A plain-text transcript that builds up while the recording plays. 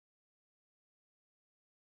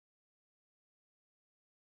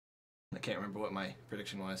can't remember what my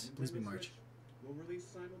prediction was. Please be March. Will release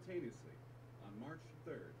simultaneously on March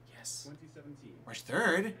 3rd, Yes. 2017. March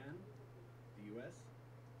 3rd? Japan, the US,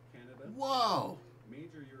 Canada, Whoa!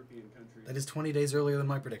 major European countries. That is 20 days earlier than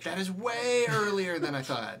my prediction. That is way earlier than I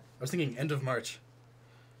thought. I was thinking end of March.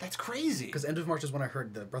 That's crazy. Because end of March is when I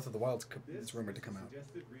heard the Breath of the Wild is rumored to come out.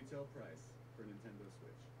 Suggested retail price for Nintendo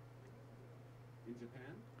Switch. In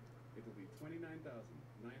Japan, it will be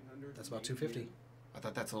 29,900. That's about 250. I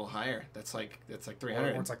thought that's a little higher. That's like Or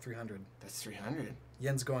 300. it's like 300. That's 300.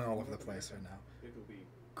 Yen's going all over the place right now. It will be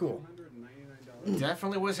Cool. $299.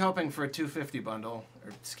 Definitely was hoping for a 250 bundle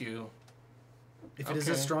or SKU. If it is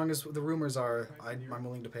as strong as the rumors are, I'm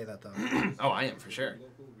willing to pay that though. Oh, I am for sure.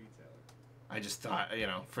 Local retailer. I just thought, you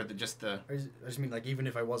know, for the I just mean like even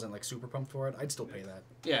if I wasn't like super pumped for it, I'd still pay that.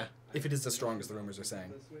 yeah. If it is as strong as the rumors are saying.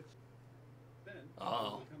 Nintendo Switch. Then Oh.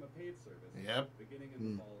 it will become a paid service. Yep. Beginning in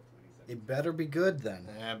the fall of 2017. It better be good then.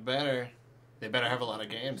 Yeah, better. They better have a lot of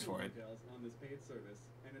games for it. Details on this paid service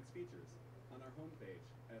and its features on our homepage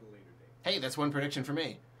at a later date. Hey, that's one prediction for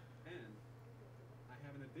me. And I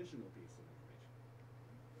have an additional piece of information.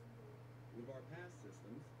 With our past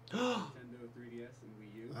systems, Nintendo 3DS and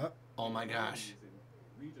Wii U, Oh my we are gosh. using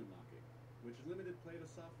region locking, which limited play to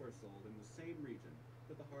software sold in the same region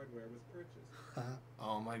that the hardware was purchased.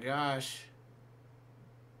 Oh my gosh.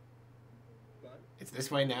 But It's this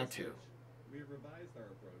way now with too. Switch, we have revised our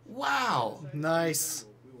approach. Wow. Nice.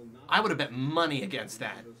 We will not I would have bet money against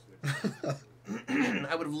that. Nintendo Switch.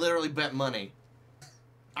 I would have literally bet money.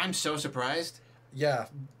 I'm so surprised. Yeah,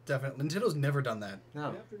 definitely. Nintendo's never done that.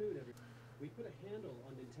 No. Good afternoon, everyone. We put a handle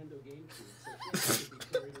on Nintendo GameCube so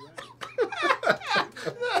players can be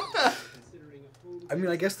carried around. Considering a home I mean,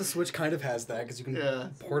 I guess the Switch kind of has that because you can Yeah.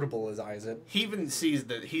 portabilize it. He even sees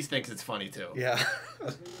that he thinks it's funny too. Yeah. Nintendo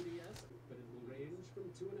DS, but it will range from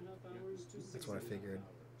 2.5 hours to 6.5 That's what I figured.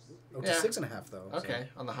 hours. Oh, Yeah. to 6.5 though. so- Okay,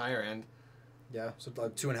 on the higher end. Yeah, so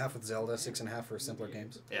like 2.5 with Zelda, 6.5 for simpler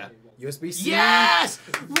games. Yeah. USB-C. Yes!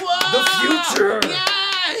 Whoa! The future!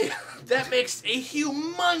 Yay! That makes a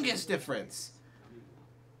humongous difference.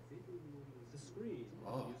 The screen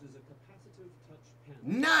Oh. uses a capacitive touch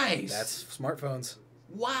panel. Nice! That's smartphones.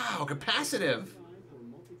 Wow, capacitive. For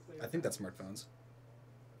multiplayer I think that's smartphones.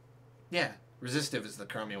 Yeah, resistive is the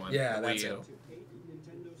crummy one. Yeah, the that's Wii U. it. to 8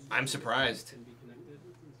 Nintendo I'm Switches surprised. can be connected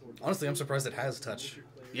for Honestly, I'm surprised it has touch.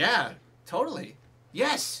 Yeah, totally.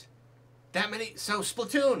 Yes! That many. So,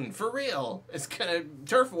 Splatoon, for real. It's gonna.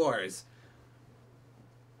 Turf Wars.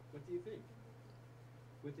 What do you think?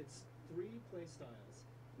 With its 3 play styles,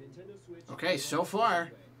 Nintendo Switch Okay, is so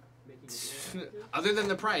far, making it more active, other than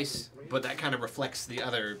the price, but that kind of reflects the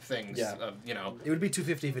other things Yeah. of, you know. It would be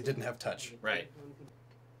 250 if it didn't have touch. Right.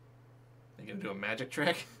 You gonna do a magic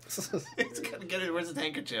trick? It's gonna get it. Where's his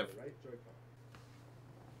handkerchief? Right Joy-Con.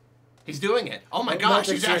 He's doing it. Oh my Oh, gosh,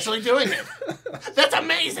 magic he's trick. actually doing it. That's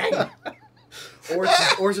amazing. or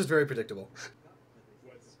it's just very predictable.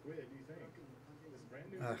 What squid do you think? This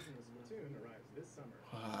brand new Ugh. version of Splatoon arrives this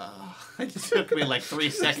summer. It took me like 3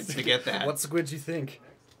 seconds to get that. What squid do you think?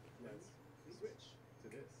 Next, let's switch to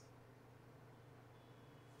this.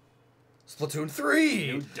 Splatoon 3!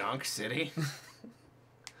 New Dunk City?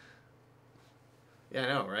 Yeah, I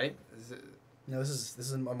know, right? Is it No, this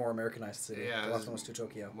is a more Americanized city. Yeah, the this last is- one was to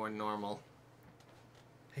Tokyo. more normal?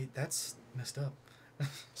 Hey, that's messed up.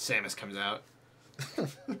 Samus comes out.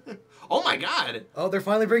 Oh my god! Oh, they're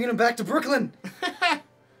finally bringing him back to Brooklyn!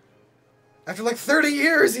 After like 30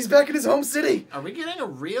 years, he's back in his home city! Are we getting a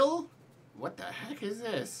real... What the heck is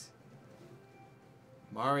this?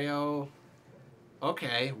 Mario...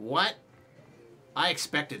 Okay, what? I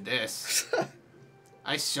expected this.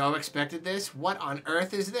 I so expected this. What on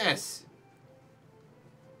earth is this?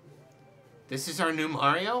 This is our new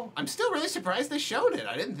Mario? I'm still really surprised they showed it.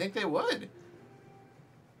 I didn't think they would.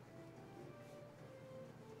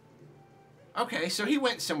 Okay, so he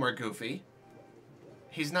went somewhere goofy.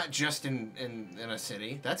 He's not just in a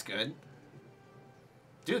city. That's good.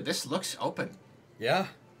 Dude, this looks open. Yeah.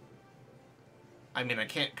 I mean, I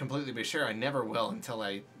can't completely be sure. I never will until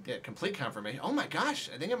I get complete confirmation. Oh my gosh,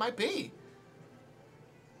 I think it might be.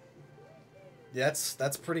 Yeah,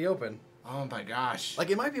 that's pretty open. Oh my gosh. Like,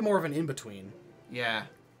 it might be more of an in-between. Yeah.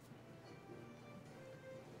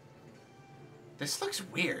 This looks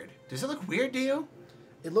weird. Does it look weird to you?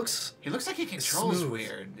 It looks... He looks like he controls smooth.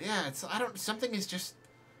 weird. Yeah, it's something is just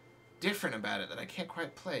different about it that I can't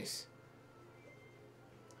quite place.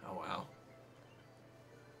 Oh wow.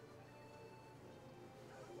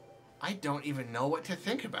 I don't even know what to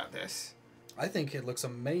think about this. I think it looks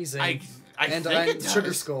amazing. I and think it does.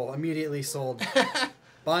 Sugar Skull immediately sold.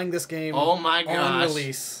 Buying this game Oh my on gosh.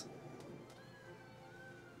 release.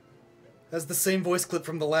 That's the same voice clip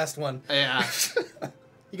from the last one. Yeah.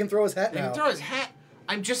 He can throw his hat He now. can throw his hat.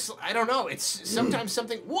 I don't know. It's sometimes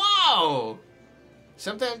something. Whoa!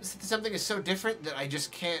 Sometimes something is so different that I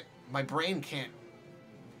just can't. My brain can't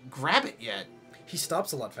grab it yet. He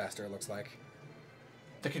stops a lot faster. It looks like.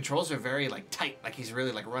 The controls are very like tight. Like he's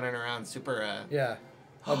really like running around super. Yeah.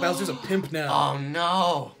 Oh, Bowser's a pimp now. Oh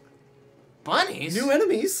no! Bunnies. New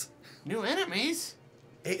enemies. New enemies.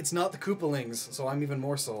 Hey, it's not the Koopalings, so I'm even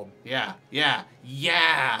more sold. Yeah. Yeah.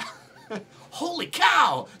 Yeah. Holy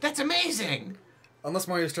cow! That's amazing. Unless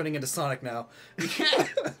Mario's turning into Sonic now. Yeah.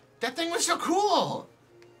 That thing was so cool.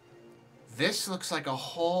 This looks like a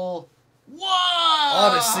whole. Whoa!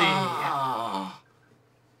 Odyssey.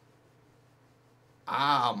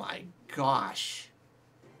 Oh my gosh.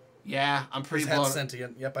 Yeah, I'm pretty His hat's blown.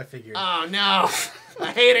 sentient. Yep, I figured. Oh no!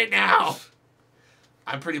 I hate it now.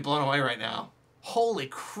 I'm pretty blown away right now. Holy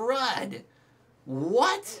crud!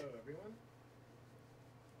 What? Hello, everyone.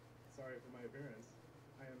 Sorry for my appearance.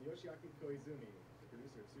 I am Yoshiaki Koizumi, the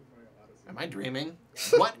producer of Super Mario Odyssey. Am I dreaming?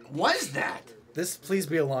 What was that? This please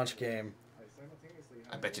be a launch game. I simultaneously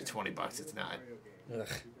I bet you $20 it's not. Mario game, Ugh.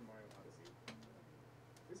 Super Mario Odyssey.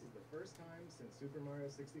 This is the first time since Super Mario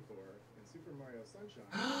 64 and Super Mario Sunshine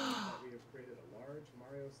that we have created a large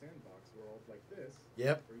Mario sandbox world like this.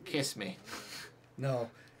 Yep. for you. Kiss me. No.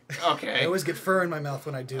 Okay. I always get fur in my mouth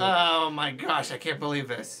when I do. Oh my gosh, I can't believe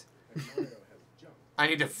this. And Mario has jumped. I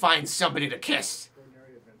need to find somebody to kiss.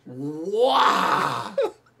 Extraordinary adventure. Wow!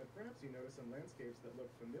 But perhaps you notice some landscapes that look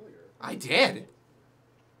familiar. I did.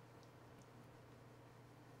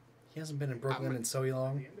 He hasn't been in Brooklyn in so At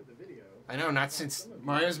long. the end of the video, I know, not since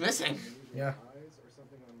Mario's missing. unusual Yeah. eyes or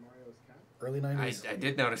something on Mario's cap Early I 90s.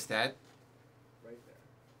 did notice that. right there.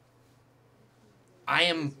 I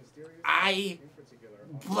am. This mysterious I. in particular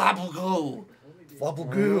Blah blah goo. only be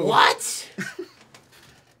Flabble What?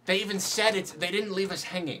 They even said it's. They didn't leave us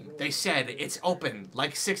hanging. They said it's open,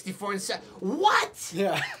 like 64 and 7. What?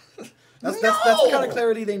 Yeah. That's the kind of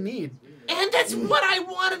clarity they need. And that's what I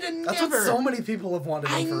wanted and That's never. what so many people have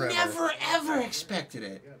wanted I in forever. never ever expected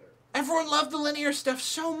it. together. Everyone loved the linear stuff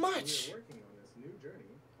so much. We're working on this new journey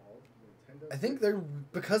called Nintendo I think they're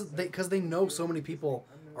because they know so many people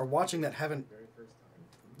are watching that haven't very first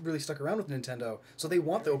time. really stuck around with Nintendo, so they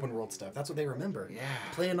want the open world stuff. That's what they remember. Yeah.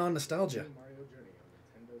 Playing on nostalgia. New Mario journey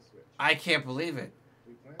on Nintendo Switch. I can't believe it.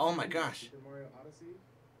 We plan Oh to my release gosh. Super Mario Odyssey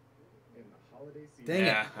in the holiday season. Dang it.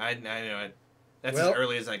 Yeah, I knew it. That's Well- as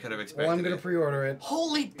early as I could have expected. Well, I'm gonna it. pre-order it,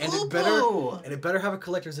 Holy and boo it better have a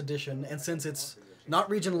collector's edition. And since it's not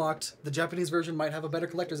region locked, the Japanese version might have a better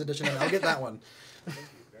collector's edition, and I'll get that one. Thank you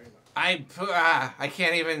very much. I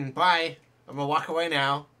can't even buy. I'm gonna walk away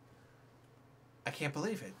now. I can't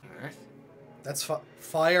believe it. Alright. That's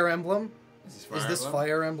Fire Emblem. Is Is this Emblem?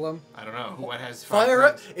 Fire Emblem? I don't know. What has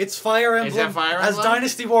Fire. It's Fire Emblem Is that Fire as Emblem?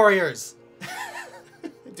 Dynasty Warriors.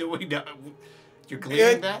 Do we know? You're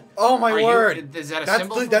gleaming that? Oh my Are you- word! is that a that's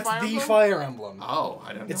symbol the, for that's Fire the Emblem? Fire Emblem. Oh,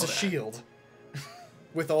 I don't know. It's a that. shield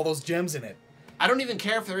with all those gems in it. I don't even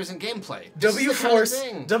care if there isn't gameplay. This is W the kind of Force.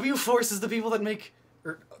 thing. W Force is the people that make.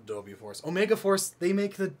 W Force. Omega Force. They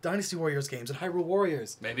make the Dynasty Warriors games and Hyrule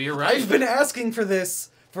Warriors. Maybe you're right. I've been asking for this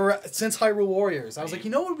since Hyrule Warriors. I was Are like, you-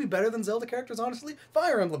 you know what would be better than Zelda characters? Honestly,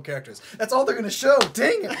 Fire Emblem characters. That's all they're gonna show.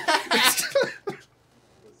 Dang it! Was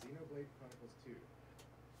Xenoblade Chronicles 2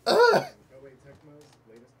 Ugh. and Koei Tecmo's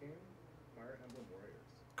latest game, Fire Emblem Warriors.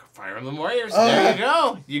 Fire Emblem Warriors. There you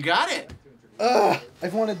go. You got it. I'd like to introduce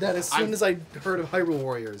I've wanted that as soon I'm- as I heard of Hyrule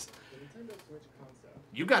Warriors. the Nintendo Switch concept.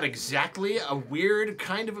 You got exactly a weird,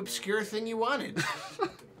 kind of obscure thing you wanted.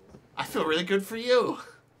 I feel really good for you.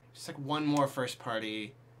 Just like one more first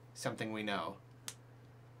party, something we know.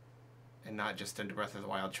 And not just a Breath of the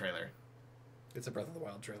Wild trailer. It's a Breath of the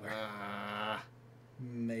Wild trailer.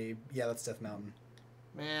 Maybe. Yeah, that's Death Mountain.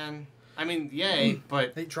 Man. I mean, yay,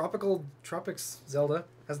 but... Hey, Tropics Zelda.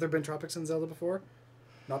 Has there been Tropics in Zelda before?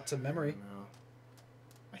 Not to memory. No.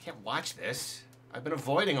 I can't watch this. I've been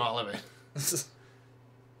avoiding all of it.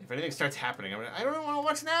 If anything starts happening, I don't want to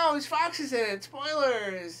watch now. There's foxes in it.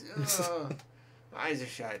 Spoilers. Ugh. My eyes are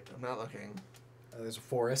shut. I'm not looking. There's a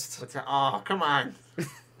forest. What's that? Oh, come on.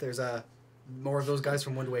 There's more of those guys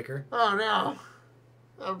from Wind Waker. Oh, no.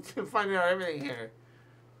 I'm finding out everything here.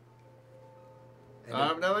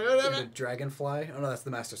 And No, and a dragonfly. Oh no, that's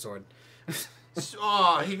the Master Sword.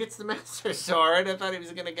 Oh, he gets the Master Sword. I thought he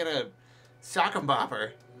was going to get a sock and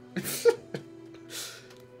bopper.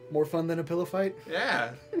 More fun than a pillow fight.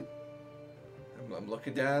 Yeah. I'm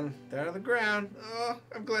looking down on the ground. Oh,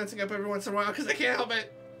 I'm glancing up every once in a while because I can't help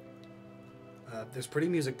it. There's pretty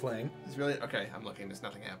music playing. It's really... Okay, I'm looking. There's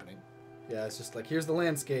nothing happening. Yeah, it's just like, here's the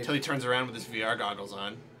landscape. Until he turns around with his VR goggles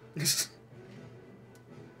on.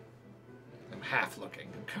 I'm half looking.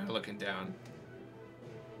 I'm kind of looking down.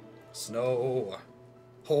 Snow.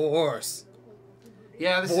 Horse.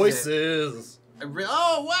 Yeah, this is it. Voices.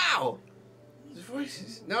 Oh, wow! There's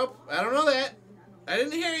voices. Nope, I don't know that. I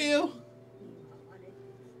didn't hear you.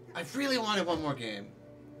 I really wanted one more game.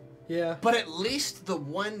 Yeah. But at least the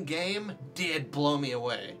one game did blow me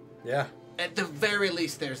away. Yeah. At the very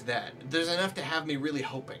least, there's that. There's enough to have me really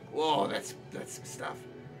hoping. Whoa, that's some stuff.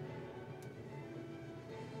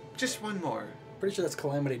 Just one more. Pretty sure that's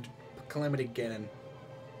Calamity Ganon.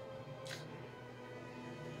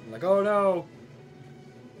 I'm like, oh no.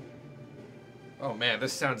 Oh man,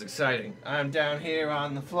 this sounds exciting. I'm down here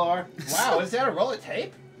on the floor. Wow, is that a roll of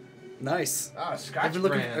tape? Nice. Oh, Scotch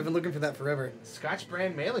I've been looking for that forever. Scotch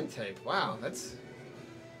brand mailing tape. Wow, that's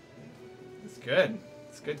good.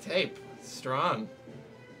 It's good tape. It's strong.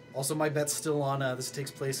 Also, my bet's still on. This takes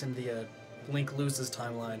place in the Link loses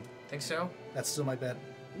timeline. Think so? That's still my bet.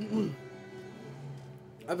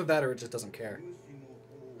 Either that or it just doesn't care.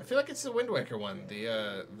 I feel like it's the Wind Waker one.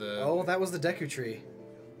 The Oh, that was the Deku Tree.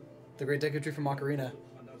 The Great Deku Tree from Ocarina.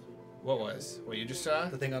 What was? What you just saw?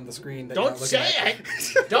 The thing on the screen. That Don't say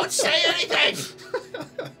it! Don't say anything!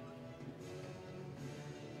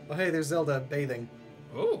 Oh, hey, there's Zelda bathing.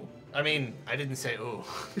 Ooh. I mean, I didn't say ooh.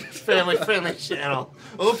 Family-friendly channel.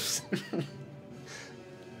 Oops.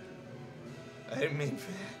 I didn't mean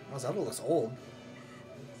for that. Oh, Zelda looks old.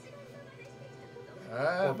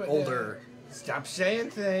 Or Or older. Stop saying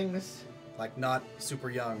things. Like, not super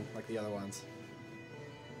young like the other ones.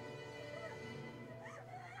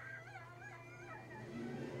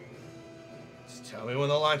 Just tell me when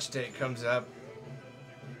the launch date comes up.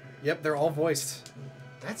 Yep, they're all voiced.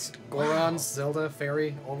 That's Goron, wow. Zelda,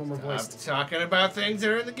 Fairy, all of them were voiced. I'm talking about things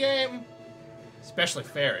that are in the game. Especially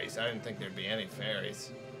fairies. I didn't think there'd be any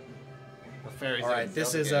fairies. The fairies. Alright,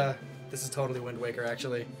 this is totally Wind Waker,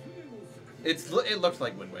 actually. It looked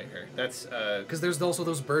like Wind Waker. That's Because there's also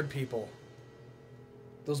those bird people.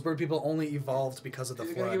 Those bird people only evolved because of the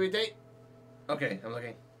Is it flood. gonna give me a date? Okay, I'm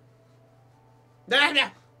looking. No.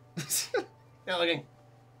 Not looking.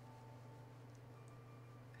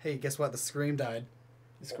 Hey, guess what? The scream died.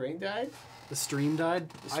 The screen died? The stream died?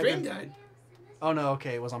 The screen died. Oh no,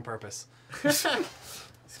 okay, it was on purpose.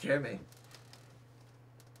 Scared me.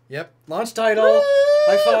 Yep. Launch title!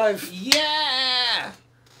 High five! Yeah!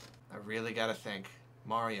 I really gotta think.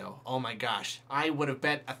 Mario. Oh my gosh. I would have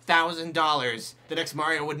bet $1,000 the next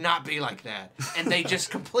Mario would not be like that. And they just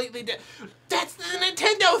completely did. That's the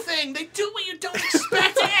Nintendo thing! They do what you don't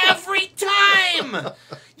expect every time!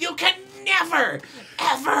 You can never,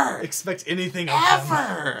 ever, Expect anything of them.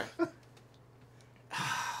 ever!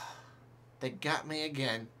 They got me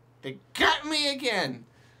again. They got me again!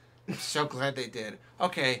 I'm so glad they did.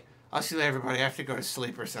 Okay, I'll see you later, everybody. I have to go to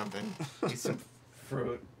sleep or something. Eat some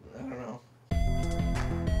fruit. I don't know.